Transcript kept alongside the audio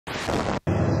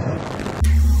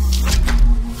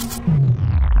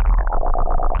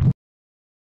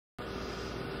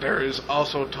there is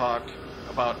also talk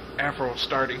about Afro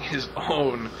starting his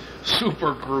own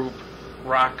supergroup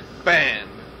rock band.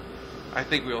 I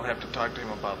think we'll have to talk to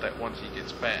him about that once he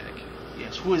gets back.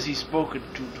 Yes, who has he spoken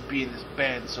to be in this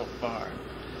band so far?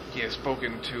 He has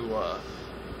spoken to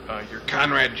your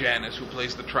Conrad Janis, who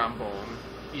plays the trombone.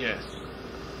 Yes.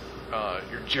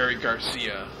 Your Jerry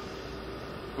Garcia,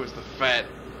 who is the fat,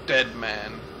 dead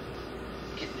man.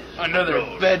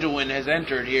 Another Bedouin has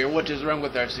entered here. What is wrong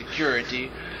with our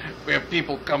security? We have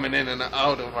people coming in and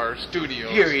out of our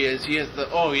studios. Here he is. He has the...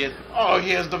 he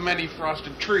has the many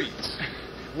frosted treats.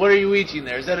 What are you eating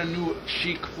there? Is that a new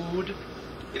chic food?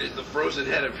 It is the frozen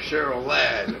head of Cheryl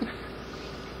Ladd.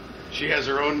 She has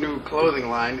her own new clothing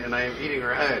line, and I am eating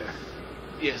her head.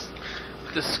 Yes.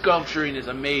 The sculpturing is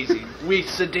amazing. We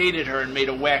sedated her and made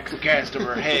a wax cast of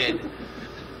her head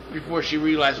before she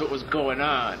realized what was going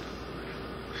on.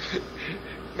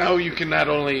 Now you can not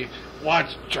only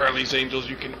watch Charlie's Angels,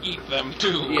 you can eat them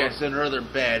too. Yes, and her other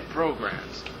bad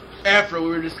programs. Afro, we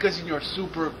were discussing your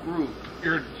super group.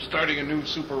 You're starting a new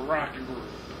super rock group.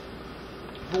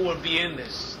 Who would be in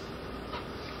this?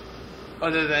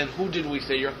 Other than, who did we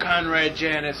say? Your Conrad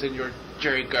Janis and your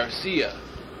Jerry Garcia.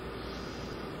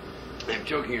 I'm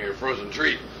choking on your frozen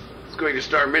treat. It's going to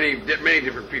star many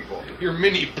different people. Your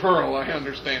Minnie Pearl, I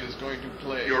understand, is going to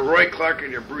play. Your Roy Clark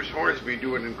and your Bruce Hornsby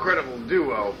do an incredible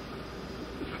duo.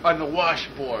 On the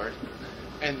washboard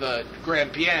and the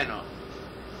grand piano.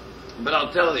 But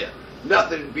I'll tell you,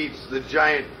 nothing beats the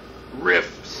giant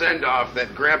riff send-off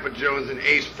that Grandpa Jones and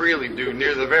Ace Frehley do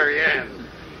near the very end.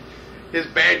 His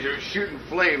banjo's shooting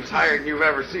flames higher than you've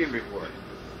ever seen before.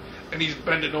 And he's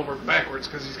bending over backwards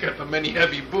because he's got the many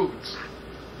heavy boots.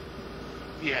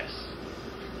 Yes.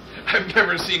 I've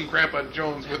never seen Grandpa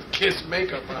Jones with Kiss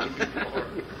makeup on before.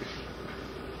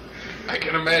 I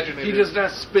can imagine it. He does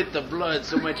not spit the blood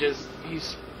so much as he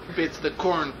spits the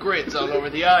corn grits all over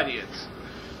the audience.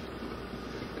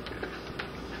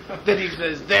 Then he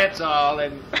says, "That's all,"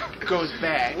 and goes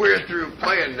back. We're through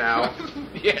playing now.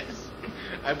 Yes.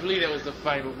 I believe that was the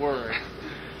final word.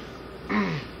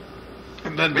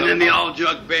 And then the All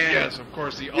Jug Band. Yes, of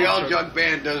course. The All Jug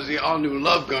Band does the all-new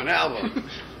Love Gun album.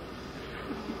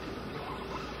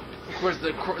 Of course,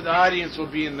 the audience will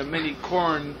be in the many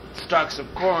stalks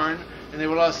of corn, and they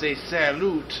will all say,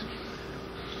 "Salute."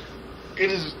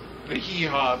 It is the Hee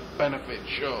Haw benefit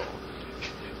show.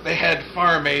 They had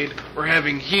Farm Aid. We're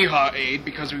having Hee Haw Aid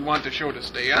because we want the show to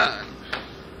stay on.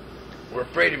 We're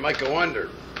afraid it might go under.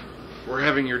 We're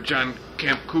having your John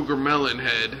Camp Cougar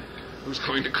Melonhead, who's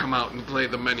going to come out and play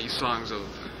the many songs of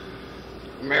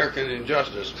American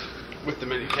Injustice with the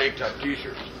many tank top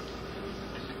t-shirts.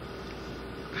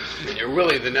 And you're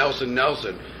Willie the Nelson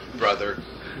brother,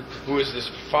 who is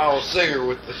this foul singer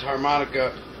with this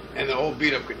harmonica and the old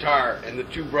beat-up guitar, and the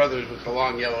two brothers with the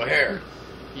long yellow hair.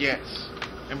 Yes.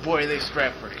 And boy, they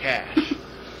strap for cash.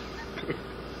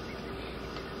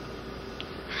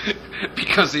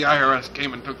 Because the IRS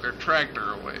came and took their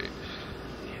tractor away.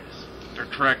 Yes. Their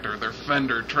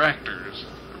Fender tractors,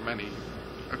 their many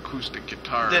acoustic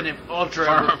guitar Then if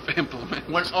farm implements.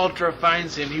 When Ultra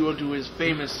finds him, he will do his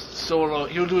famous solo.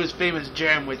 He'll do his famous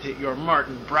jam with your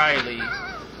Martin Briley,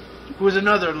 who is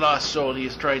another lost soul he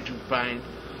is trying to find.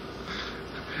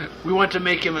 We want to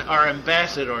make him our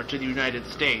ambassador to the United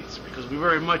States because we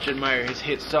very much admire his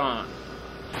hit song.